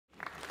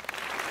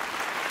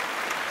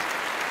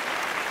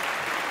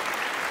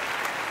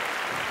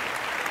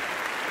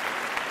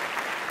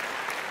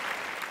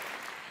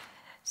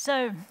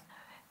So,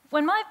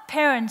 when my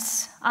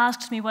parents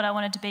asked me what I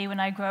wanted to be when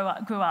I grew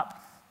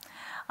up,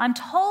 I'm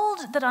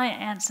told that I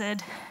answered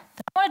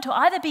that I wanted to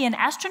either be an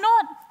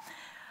astronaut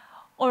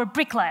or a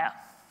bricklayer.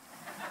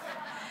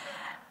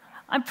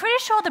 I'm pretty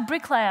sure the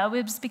bricklayer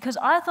was because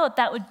I thought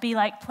that would be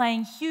like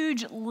playing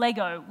huge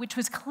Lego, which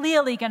was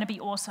clearly going to be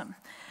awesome.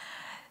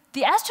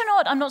 The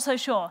astronaut, I'm not so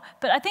sure,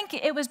 but I think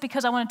it was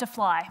because I wanted to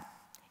fly.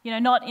 You know,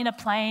 not in a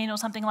plane or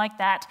something like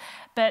that,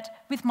 but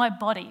with my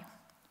body,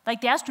 like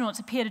the astronauts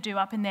appear to do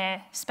up in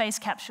their space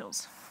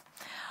capsules.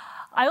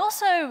 I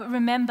also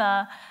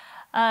remember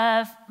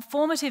a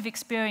formative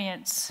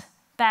experience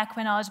back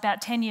when I was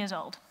about 10 years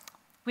old.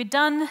 We'd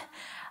done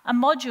a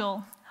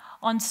module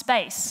on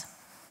space,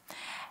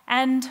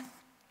 and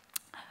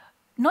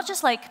not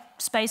just like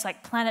space,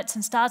 like planets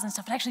and stars and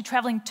stuff, but actually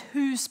traveling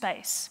to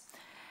space.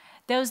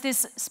 There was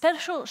this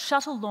special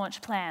shuttle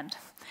launch planned,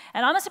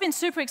 and I must have been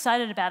super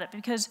excited about it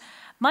because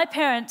my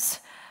parents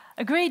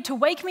agreed to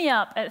wake me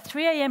up at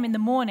 3 a.m. in the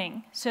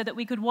morning so that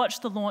we could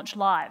watch the launch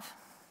live.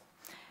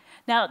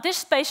 Now, this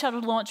space shuttle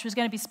launch was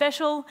going to be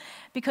special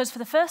because for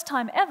the first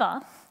time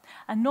ever,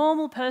 a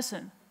normal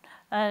person,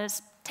 a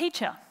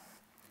teacher,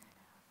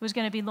 was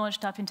going to be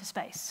launched up into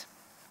space.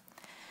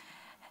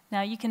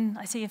 Now,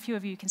 I see a few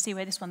of you can see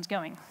where this one's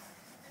going.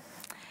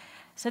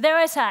 So there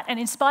I sat, an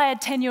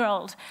inspired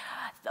 10-year-old,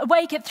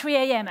 awake at 3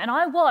 a.m., and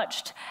I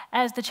watched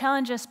as the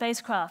Challenger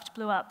spacecraft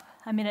blew up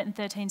 1 minute and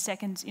 13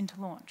 seconds into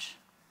launch.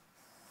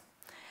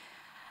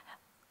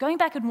 Going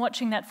back and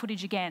watching that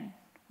footage again,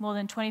 more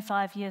than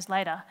 25 years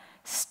later,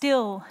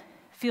 still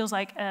feels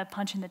like a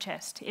punch in the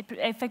chest. It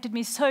affected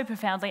me so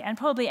profoundly, and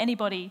probably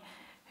anybody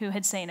who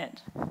had seen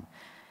it.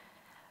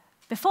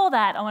 Before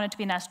that, I wanted to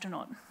be an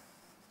astronaut.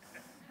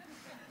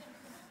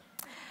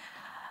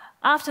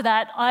 After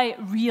that, I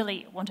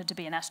really wanted to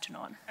be an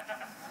astronaut.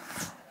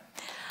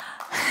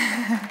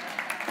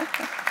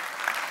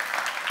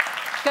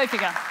 Go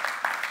figure.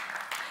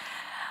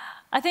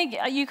 I think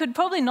you could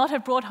probably not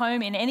have brought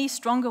home in any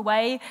stronger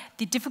way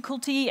the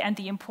difficulty and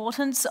the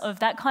importance of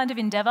that kind of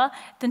endeavour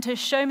than to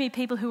show me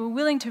people who were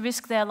willing to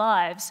risk their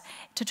lives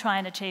to try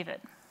and achieve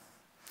it.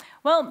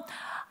 Well,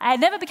 I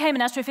never became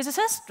an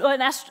astrophysicist or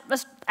an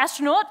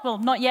astronaut, well,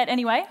 not yet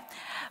anyway,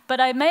 but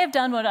I may have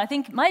done what I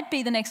think might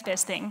be the next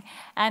best thing,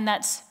 and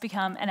that's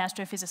become an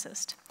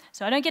astrophysicist.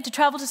 So I don't get to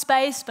travel to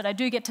space, but I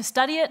do get to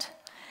study it,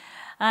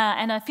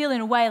 and I feel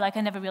in a way like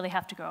I never really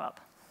have to grow up.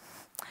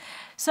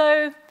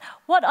 So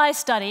what I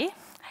study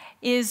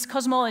is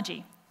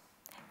cosmology,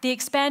 the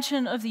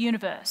expansion of the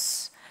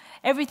universe,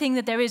 everything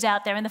that there is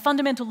out there, and the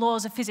fundamental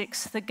laws of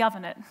physics that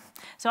govern it.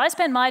 So I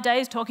spend my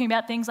days talking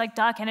about things like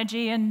dark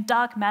energy and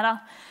dark matter.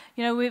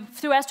 You know,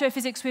 through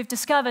astrophysics, we've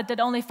discovered that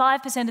only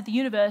 5% of the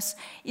universe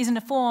is in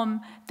a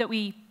form that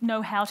we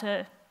know how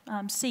to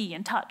see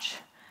and touch.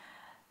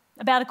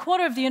 About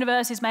 1/4 of the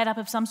universe is made up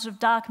of some sort of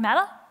dark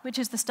matter, which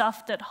is the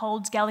stuff that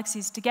holds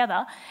galaxies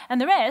together,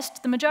 and the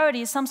rest, the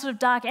majority, is some sort of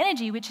dark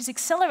energy, which is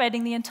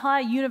accelerating the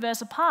entire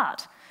universe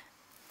apart.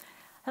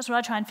 That's what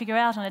I try and figure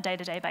out on a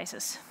day-to-day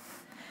basis.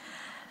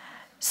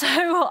 So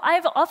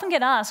I often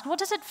get asked, what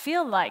does it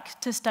feel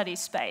like to study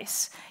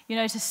space? You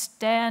know, to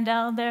stand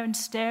down there and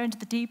stare into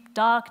the deep,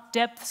 dark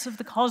depths of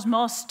the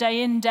cosmos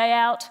day in, day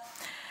out.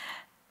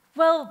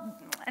 Well,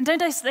 and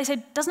they say,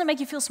 doesn't it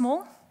make you feel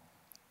small?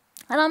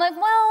 And I'm like,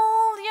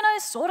 well, you know,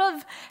 sort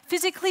of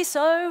physically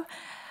so.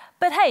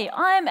 But hey,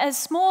 I'm as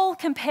small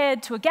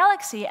compared to a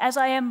galaxy as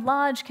I am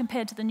large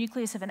compared to the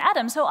nucleus of an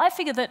atom, so I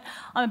figure that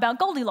I'm about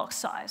Goldilocks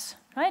size,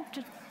 right?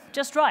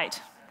 Just right.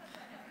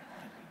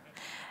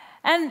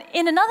 And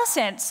in another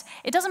sense,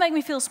 it doesn't make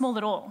me feel small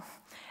at all,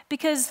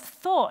 because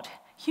thought,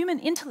 human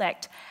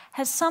intellect,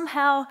 has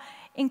somehow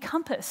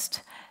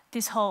encompassed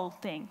this whole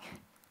thing.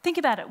 Think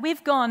about it.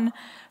 We've gone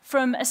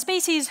from a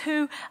species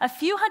who a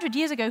few hundred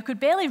years ago could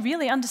barely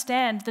really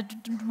understand the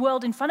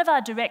world in front of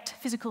our direct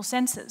physical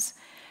senses,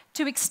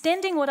 to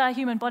extending what our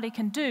human body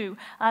can do,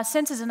 our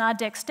senses and our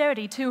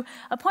dexterity, to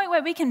a point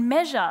where we can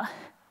measure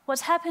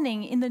what's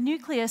happening in the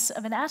nucleus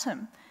of an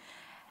atom,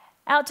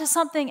 out to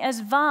something as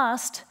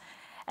vast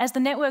as the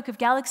network of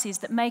galaxies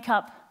that make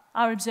up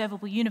our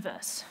observable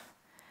universe.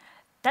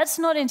 That's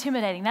not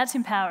intimidating, that's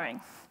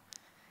empowering.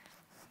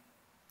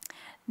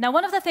 Now,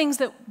 one of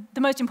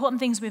the most important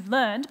things we've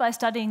learned by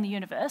studying the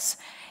universe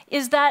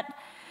is that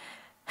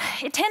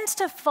it tends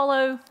to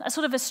follow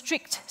a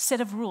strict set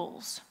of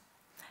rules.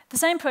 The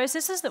same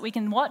processes that we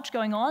can watch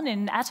going on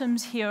in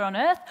atoms here on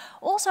Earth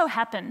also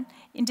happen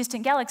in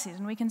distant galaxies,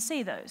 and we can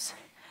see those.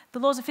 The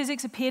laws of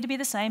physics appear to be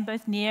the same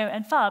both near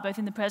and far, both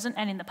in the present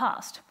and in the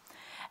past.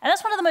 And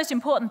that's one of the most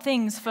important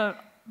things for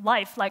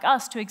life like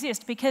us to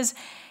exist, because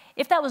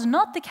if that was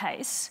not the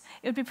case,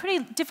 it would be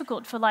pretty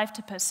difficult for life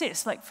to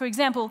persist. Like, for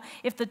example,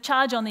 if the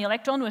charge on the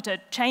electron were to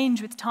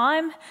change with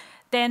time,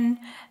 and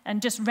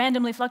just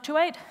randomly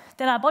fluctuate,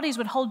 then our bodies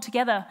would hold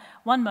together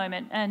one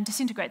moment and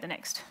disintegrate the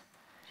next.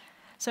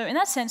 So in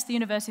that sense, the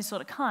universe is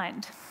sort of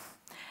kind.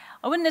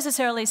 I wouldn't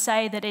necessarily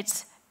say that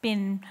it's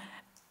been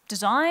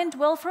designed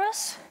well for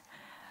us,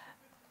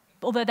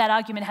 although that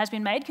argument has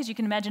been made, because you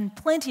can imagine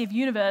plenty of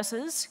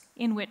universes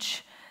in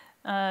which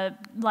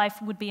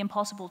life would be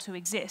impossible to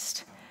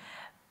exist.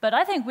 But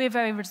I think we're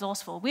very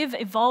resourceful. We've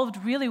evolved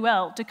really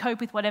well to cope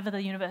with whatever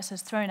the universe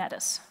has thrown at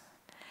us.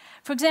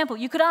 For example,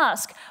 you could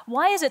ask,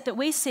 why is it that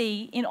we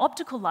see in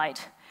optical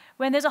light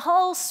when there's a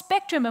whole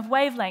spectrum of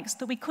wavelengths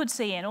that we could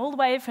see in, all the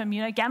way from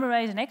gamma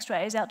rays and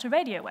X-rays out to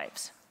radio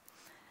waves?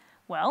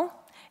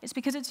 Well, it's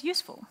because it's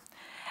useful.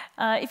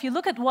 If you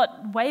look at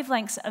what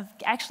wavelengths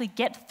actually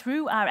get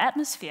through our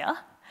atmosphere,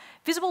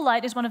 visible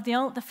light is one of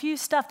the few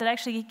stuff that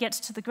actually gets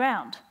to the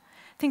ground.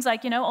 Things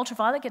like,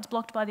 ultraviolet gets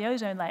blocked by the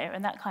ozone layer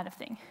and that kind of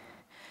thing.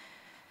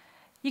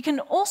 You can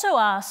also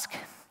ask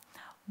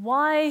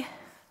why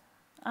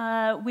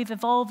we've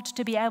evolved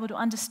to be able to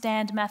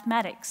understand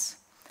mathematics.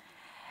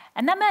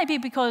 And that may be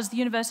because the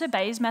universe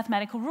obeys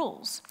mathematical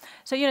rules.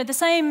 So, the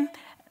same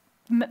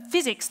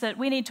physics that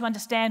we need to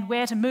understand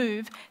where to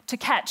move to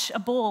catch a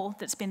ball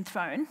that's been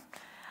thrown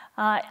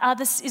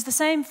is the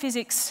same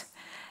physics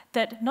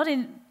that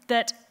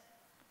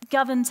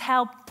governs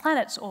how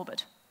planets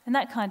orbit and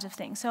that kind of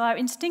thing. So our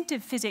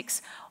instinctive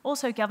physics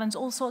also governs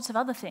all sorts of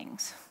other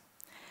things.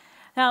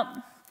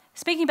 Now,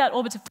 speaking about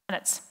orbits of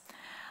planets,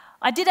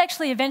 I did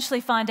actually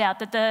eventually find out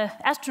that the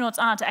astronauts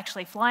aren't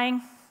actually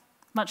flying,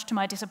 much to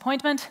my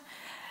disappointment.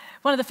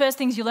 One of the first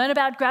things you learn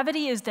about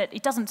gravity is that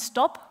it doesn't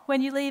stop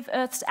when you leave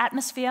Earth's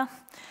atmosphere.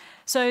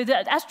 So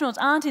the astronauts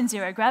aren't in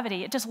zero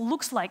gravity, it just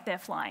looks like they're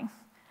flying.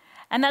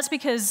 And that's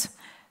because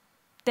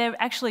they're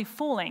actually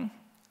falling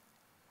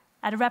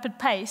at a rapid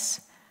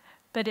pace,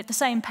 but at the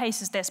same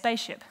pace as their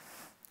spaceship.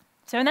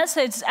 So in that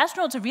sense,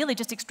 astronauts are really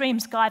just extreme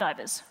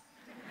skydivers.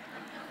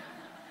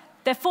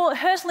 They're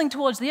hurtling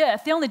towards the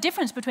Earth. The only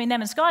difference between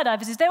them and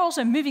skydivers is they're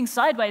also moving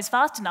sideways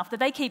fast enough that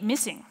they keep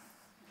missing.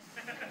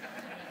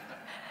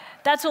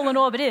 That's all an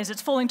orbit is.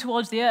 It's falling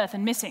towards the Earth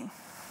and missing.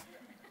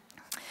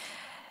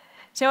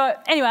 So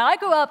anyway, I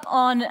grew up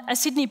on a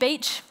Sydney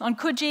beach, on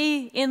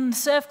Coogee, in the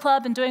surf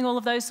club and doing all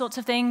of those sorts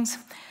of things.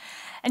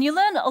 And you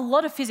learn a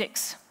lot of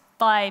physics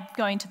by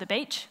going to the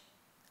beach,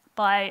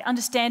 by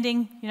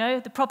understanding,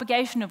 the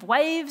propagation of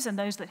waves and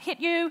those that hit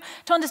you,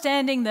 to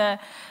understanding the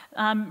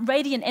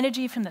radiant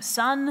energy from the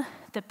sun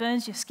that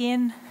burns your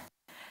skin,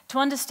 to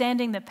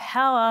understanding the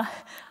power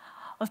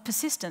of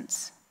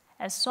persistence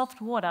as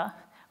soft water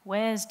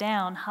wears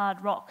down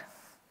hard rock.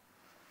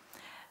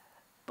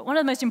 But one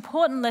of the most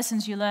important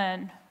lessons you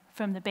learn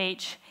from the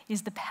beach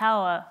is the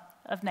power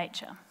of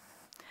nature.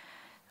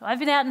 So I've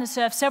been out in the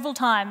surf several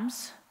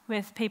times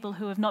with people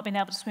who have not been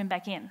able to swim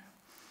back in.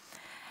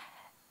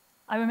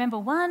 I remember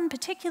one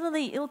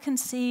particularly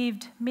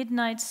ill-conceived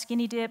midnight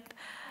skinny dip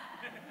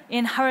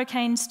in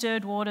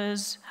hurricane-stirred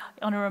waters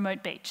on a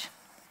remote beach,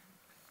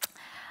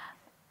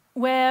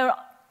 where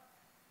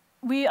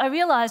I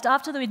realized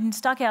after we'd been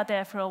stuck out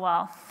there for a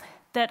while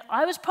that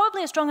I was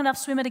probably a strong enough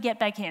swimmer to get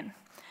back in,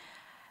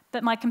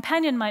 but my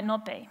companion might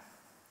not be.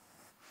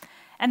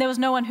 And there was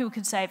no one who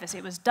could save us.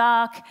 It was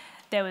dark,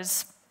 there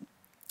was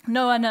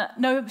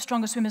no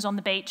stronger swimmers on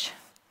the beach,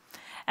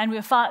 and we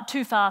were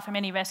too far from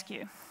any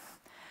rescue.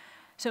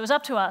 So it was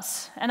up to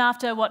us, and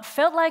after what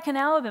felt like an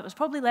hour, but was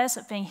probably less,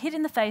 of being hit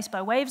in the face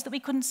by waves that we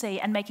couldn't see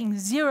and making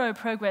zero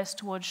progress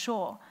towards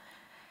shore,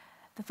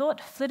 the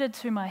thought flitted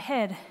through my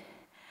head,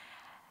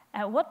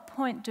 at what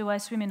point do I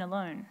swim in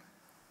alone?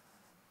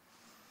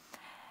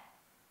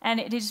 And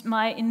it is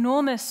my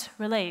enormous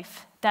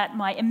relief that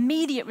my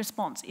immediate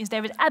response is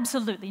there is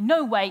absolutely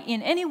no way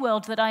in any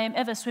world that I am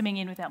ever swimming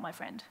in without my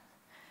friend.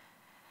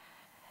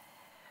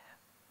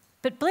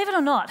 But believe it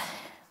or not,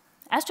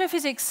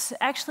 astrophysics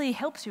actually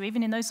helps you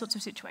even in those sorts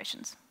of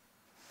situations.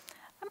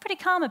 I'm pretty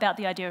calm about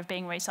the idea of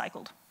being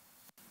recycled.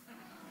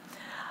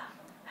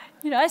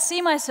 I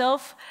see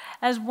myself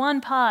as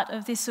one part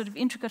of this sort of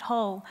intricate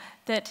whole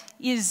that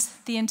is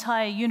the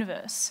entire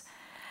universe.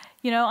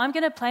 I'm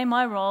going to play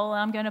my role,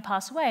 and I'm going to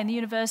pass away, and the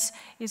universe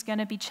is going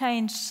to be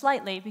changed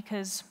slightly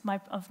because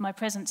of my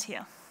presence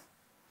here.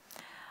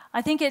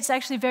 I think it's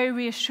actually very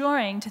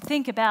reassuring to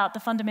think about the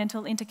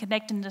fundamental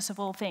interconnectedness of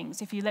all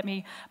things, if you let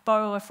me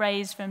borrow a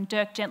phrase from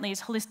Dirk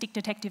Gently's Holistic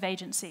Detective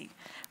Agency,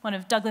 one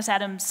of Douglas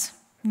Adams'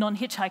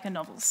 non-hitchhiker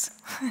novels.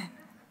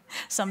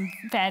 Some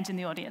fans in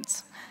the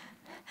audience.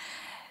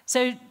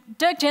 So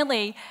Dirk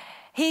Gently,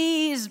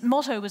 his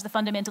motto was the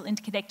fundamental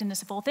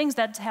interconnectedness of all things.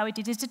 That's how he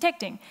did his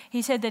detecting.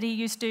 He said that he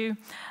used to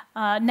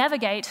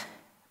navigate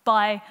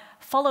by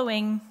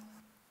following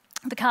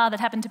the car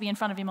that happened to be in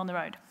front of him on the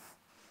road.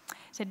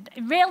 He said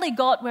he rarely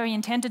got where he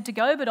intended to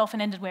go, but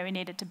often ended where he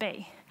needed to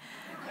be.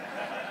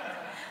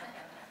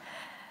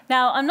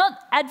 Now, I'm not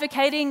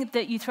advocating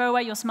that you throw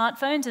away your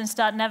smartphones and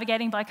start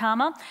navigating by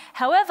karma.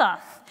 However,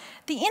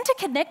 the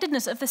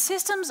interconnectedness of the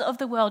systems of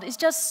the world is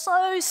just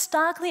so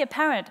starkly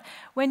apparent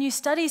when you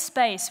study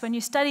space, when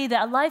you study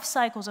the life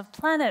cycles of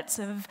planets,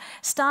 of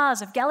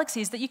stars, of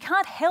galaxies, that you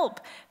can't help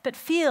but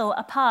feel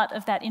a part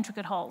of that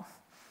intricate whole.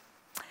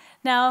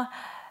 Now,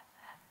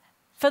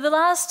 for the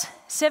last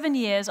 7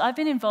 years, I've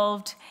been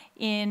involved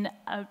in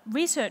a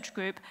research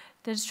group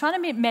that is trying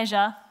to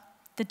measure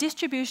the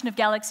distribution of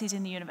galaxies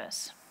in the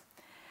universe.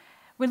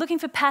 We're looking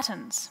for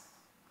patterns.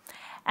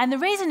 And the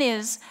reason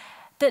is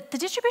that the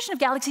distribution of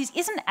galaxies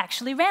isn't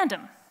actually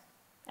random.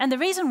 And the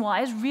reason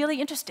why is really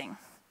interesting.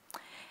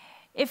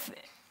 If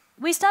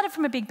we started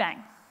from a Big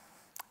Bang,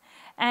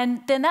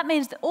 and then that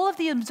means that all of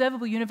the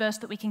observable universe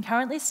that we can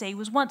currently see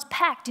was once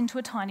packed into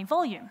a tiny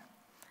volume.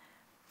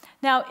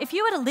 Now, if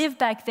you were to live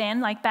back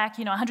then, like back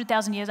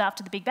 100,000 years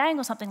after the Big Bang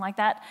or something like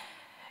that,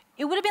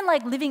 it would have been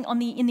like living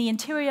in the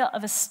interior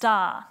of a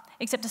star,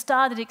 except a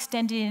star that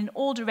extended in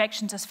all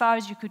directions as far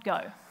as you could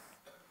go.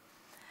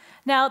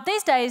 Now,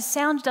 these days,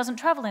 sound doesn't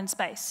travel in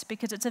space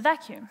because it's a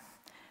vacuum.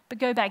 But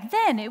go back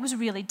then, it was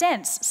really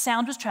dense.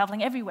 Sound was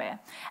traveling everywhere.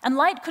 And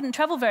light couldn't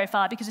travel very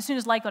far because as soon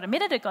as light got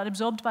emitted, it got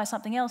absorbed by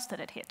something else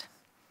that it hit.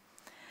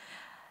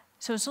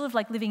 So it's sort of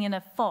like living in a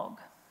fog.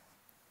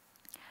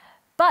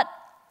 But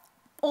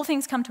all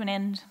things come to an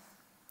end.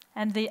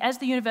 And as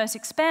the universe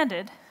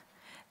expanded,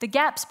 the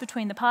gaps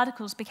between the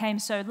particles became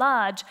so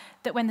large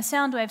that when the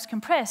sound waves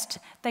compressed,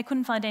 they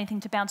couldn't find anything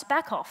to bounce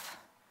back off.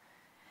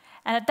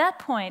 And at that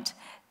point,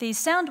 these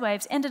sound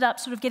waves ended up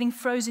sort of getting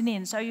frozen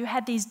in. So you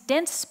had these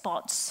dense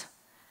spots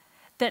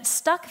that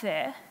stuck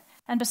there,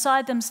 and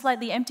beside them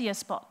slightly emptier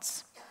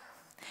spots.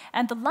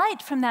 And the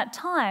light from that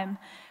time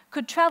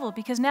could travel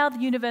because now the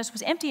universe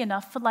was empty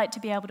enough for light to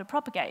be able to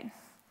propagate.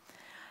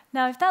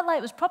 Now, if that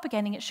light was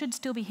propagating, it should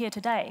still be here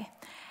today.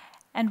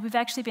 And we've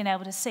actually been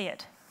able to see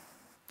it.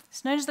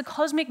 It's known as the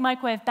cosmic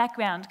microwave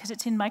background because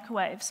it's in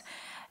microwaves.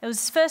 It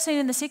was first seen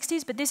in the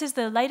 60s, but this is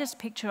the latest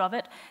picture of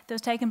it that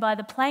was taken by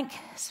the Planck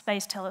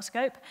Space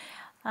Telescope,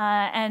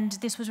 and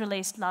this was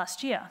released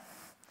last year.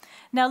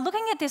 Now,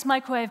 looking at this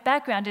microwave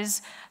background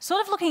is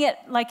sort of looking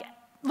at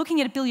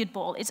a billiard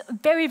ball. It's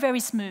very, very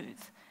smooth.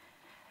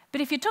 But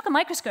if you took a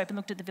microscope and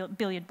looked at the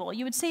billiard ball,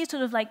 you would see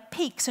sort of like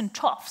peaks and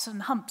troughs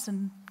and humps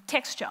and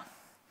texture.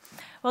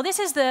 Well, this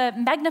is the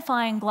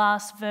magnifying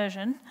glass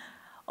version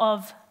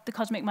of the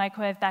cosmic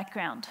microwave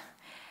background.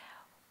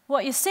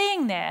 What you're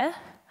seeing there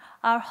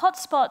are hot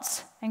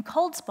spots and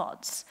cold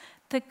spots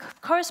that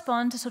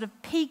correspond to sort of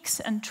peaks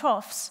and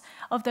troughs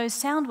of those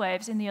sound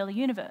waves in the early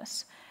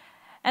universe.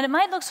 And it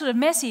might look sort of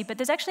messy, but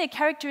there's actually a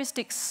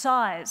characteristic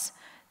size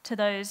to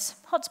those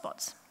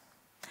hotspots,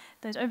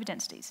 those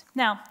overdensities.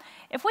 Now,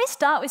 if we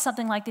start with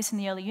something like this in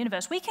the early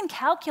universe, we can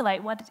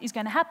calculate what is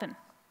going to happen.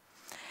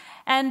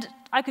 And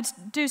I could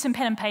do some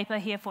pen and paper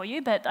here for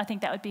you, but I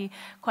think that would be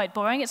quite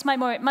boring. It's much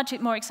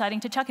more exciting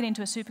to chuck it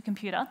into a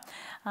supercomputer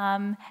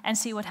and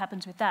see what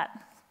happens with that.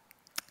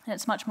 And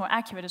it's much more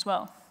accurate as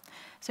well.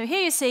 So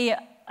here you see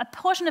a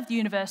portion of the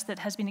universe that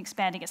has been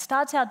expanding. It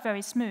starts out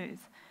very smooth.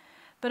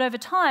 But over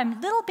time,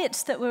 little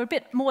bits that were a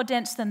bit more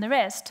dense than the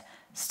rest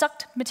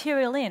sucked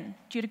material in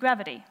due to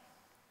gravity.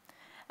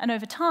 And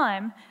over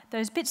time,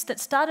 those bits that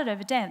started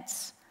over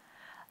dense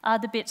are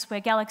the bits where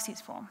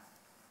galaxies form.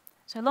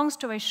 So long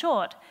story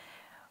short,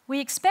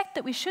 we expect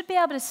that we should be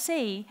able to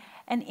see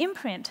an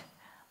imprint,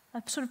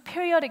 a sort of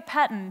periodic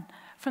pattern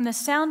from the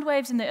sound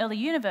waves in the early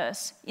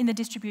universe in the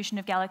distribution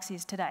of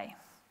galaxies today.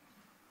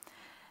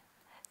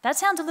 That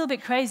sounds a little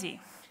bit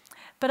crazy,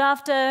 but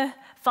after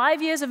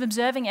 5 years of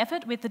observing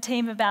effort with a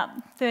team of about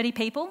 30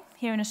 people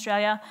here in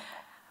Australia,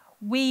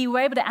 we were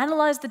able to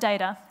analyse the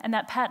data, and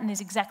that pattern is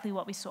exactly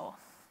what we saw.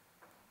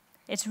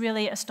 It's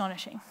really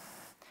astonishing.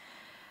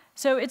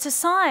 So it's a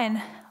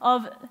sign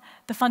of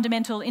the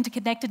fundamental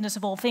interconnectedness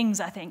of all things,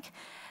 I think,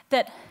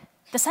 that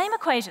the same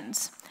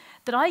equations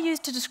that I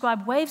used to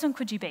describe waves on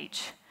Coogee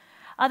Beach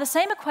are the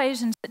same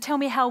equations that tell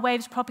me how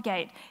waves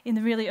propagate in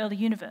the really early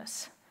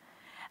universe.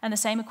 And the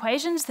same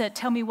equations that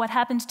tell me what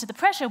happens to the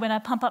pressure when I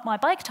pump up my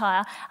bike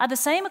tire are the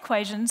same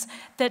equations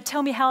that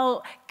tell me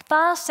how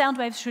fast sound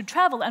waves should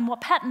travel and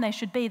what pattern they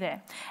should be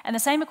there. And the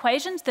same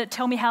equations that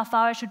tell me how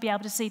far I should be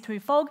able to see through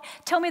fog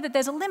tell me that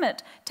there's a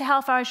limit to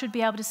how far I should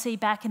be able to see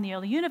back in the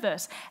early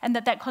universe, and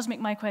that cosmic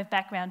microwave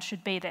background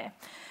should be there.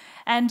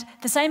 And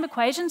the same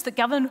equations that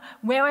govern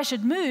where I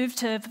should move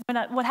to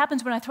what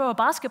happens when I throw a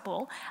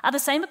basketball are the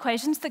same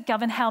equations that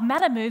govern how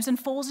matter moves and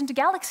falls into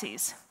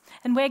galaxies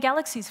and where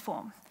galaxies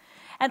form.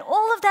 And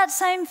all of that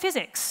same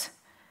physics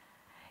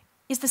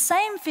is the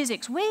same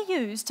physics we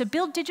use to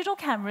build digital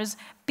cameras,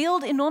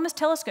 build enormous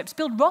telescopes,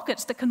 build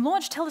rockets that can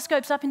launch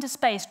telescopes up into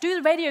space, do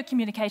the radio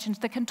communications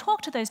that can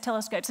talk to those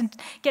telescopes and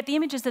get the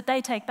images that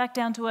they take back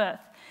down to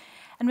Earth.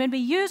 And when we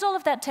use all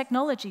of that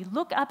technology,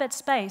 look up at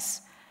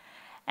space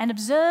and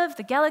observe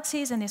the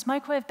galaxies and this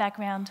microwave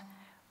background,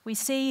 we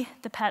see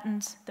the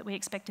patterns that we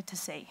expected to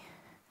see.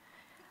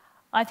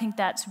 I think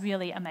that's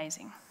really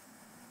amazing.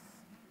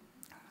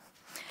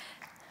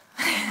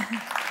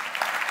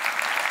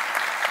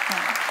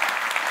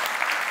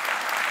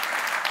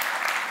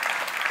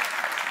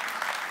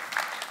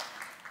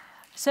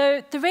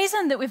 So the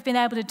reason that we've been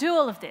able to do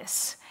all of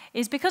this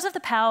is because of the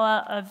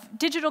power of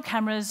digital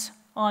cameras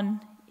on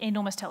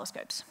enormous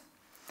telescopes.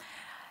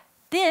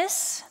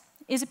 This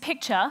is a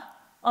picture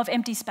of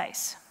empty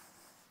space.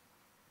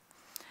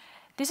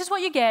 This is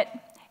what you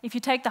get if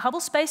you take the Hubble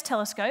Space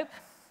Telescope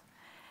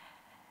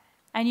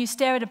and you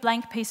stare at a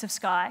blank piece of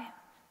sky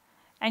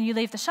and you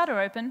leave the shutter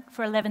open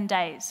for 11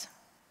 days.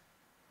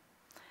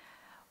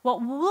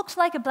 What looks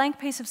like a blank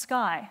piece of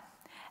sky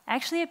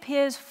actually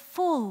appears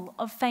full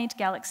of faint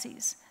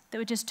galaxies that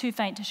were just too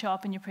faint to show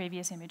up in your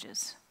previous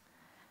images.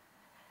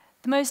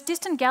 The most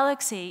distant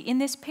galaxy in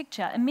this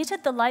picture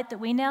emitted the light that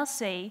we now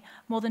see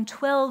more than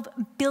 12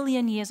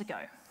 billion years ago.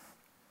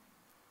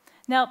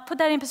 Now, put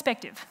that in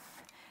perspective.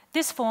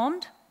 This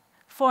formed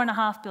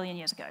 4.5 billion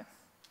years ago.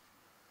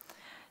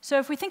 So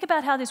if we think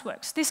about how this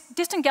works, this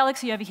distant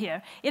galaxy over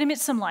here, it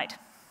emits some light.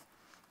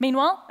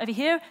 Meanwhile, over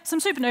here, some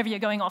supernovae are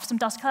going off, some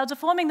dust clouds are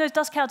forming, those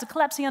dust clouds are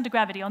collapsing under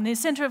gravity. On the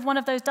center of one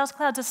of those dust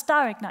clouds, a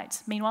star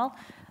ignites. Meanwhile,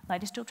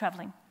 light is still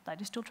traveling,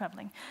 light is still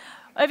traveling.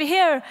 Over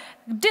here,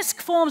 a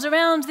disk forms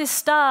around this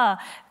star.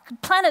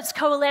 Planets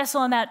coalesce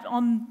on that,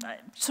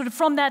 sort of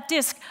from that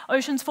disk.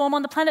 Oceans form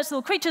on the planets,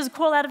 little creatures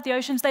crawl out of the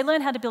oceans, they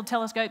learn how to build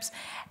telescopes.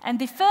 And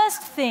the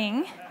first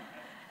thing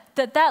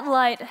that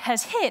light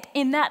has hit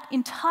in that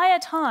entire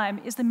time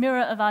is the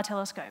mirror of our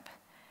telescope.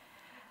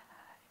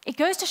 It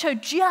goes to show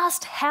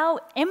just how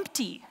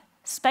empty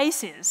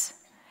space is,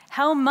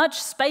 how much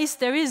space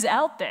there is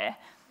out there.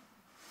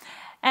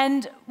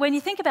 And when you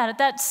think about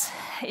it,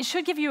 it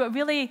should give you a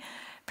really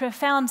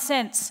profound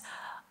sense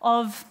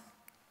of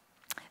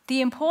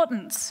the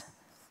importance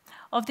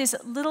of this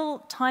little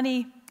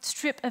tiny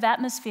strip of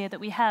atmosphere that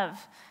we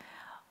have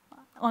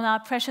on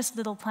our precious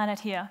little planet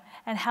here,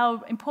 and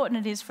how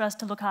important it is for us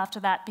to look after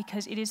that,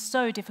 because it is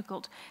so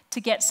difficult to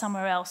get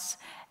somewhere else,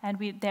 and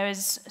there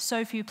is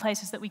so few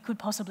places that we could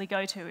possibly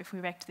go to if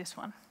we wrecked this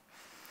one.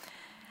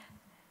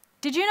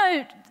 Did you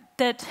know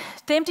that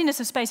the emptiness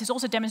of space is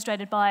also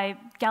demonstrated by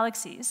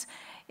galaxies?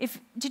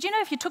 Did you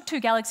know if you took two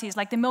galaxies,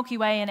 like the Milky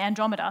Way and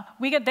Andromeda,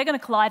 they're going to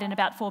collide in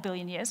about 4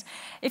 billion years.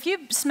 If you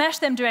smash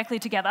them directly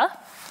together,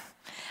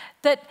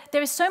 that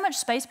there is so much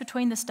space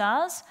between the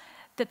stars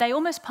that they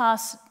almost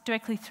pass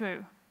directly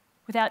through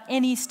without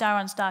any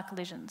star-on-star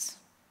collisions.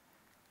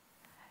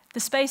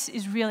 The space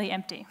is really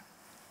empty.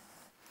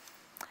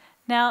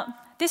 Now,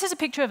 this is a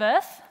picture of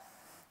Earth.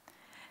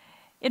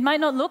 It might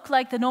not look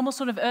like the normal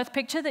sort of Earth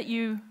picture that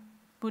you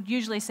would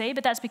usually see,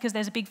 but that's because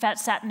there's a big fat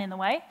Saturn in the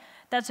way.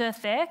 That's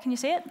Earth there. Can you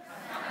see it?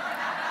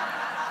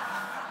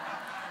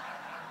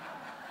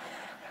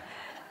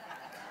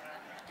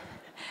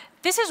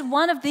 This is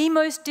one of the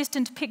most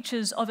distant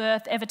pictures of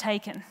Earth ever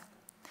taken.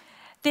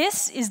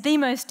 This is the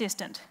most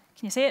distant.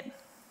 Can you see it?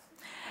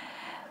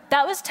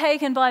 That was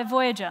taken by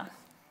Voyager.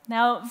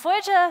 Now,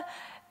 Voyager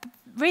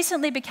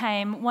recently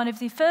became one of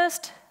the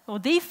first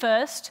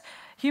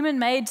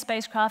human-made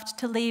spacecraft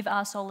to leave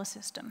our solar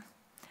system.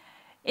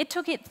 It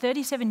took it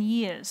 37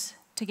 years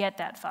to get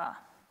that far.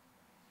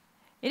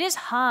 It is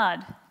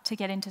hard to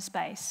get into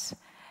space.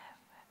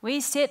 We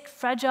sit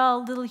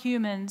fragile little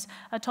humans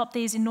atop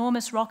these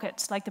enormous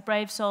rockets like the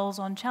brave souls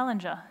on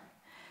Challenger.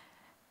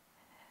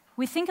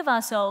 We think of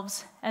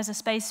ourselves as a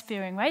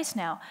spacefaring race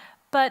now,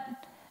 but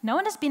no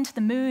one has been to the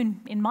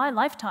moon in my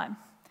lifetime.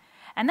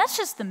 And that's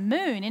just the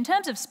moon. In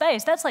terms of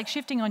space, that's like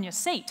shifting on your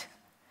seat.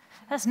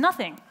 That's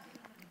nothing.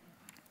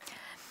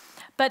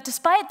 But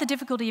despite the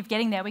difficulty of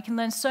getting there, we can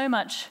learn so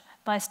much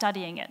by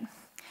studying it.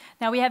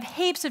 Now, we have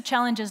heaps of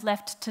challenges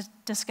left to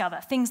discover,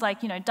 things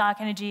like,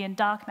 dark energy and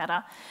dark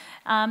matter.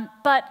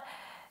 But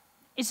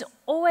it's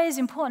always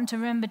important to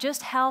remember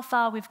just how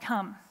far we've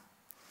come.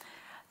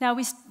 Now,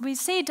 we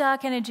see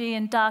dark energy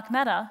and dark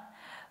matter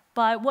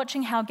by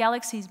watching how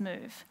galaxies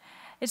move.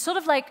 It's sort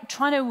of like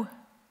trying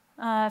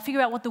to figure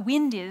out what the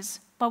wind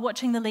is by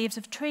watching the leaves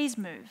of trees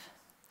move.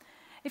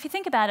 If you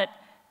think about it,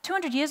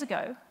 200 years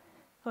ago,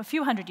 or a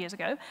few hundred years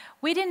ago,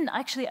 we didn't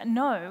actually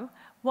know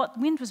what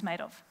wind was made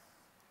of.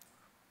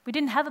 We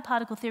didn't have a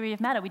particle theory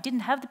of matter. We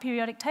didn't have the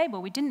periodic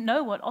table. We didn't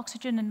know what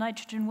oxygen and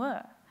nitrogen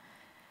were.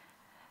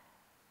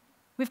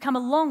 We've come a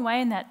long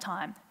way in that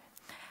time.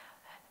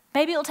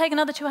 Maybe it'll take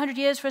another 200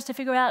 years for us to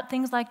figure out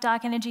things like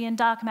dark energy and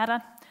dark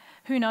matter.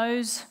 Who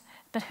knows?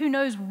 But who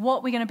knows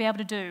what we're going to be able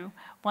to do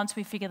once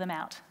we figure them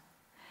out.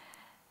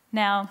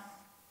 Now,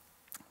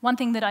 one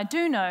thing that I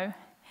do know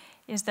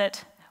is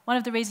that one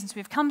of the reasons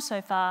we've come so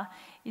far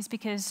is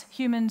because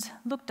humans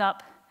looked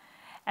up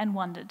and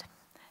wondered.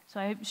 So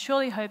I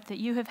surely hope that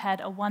you have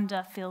had a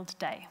wonder-filled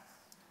day.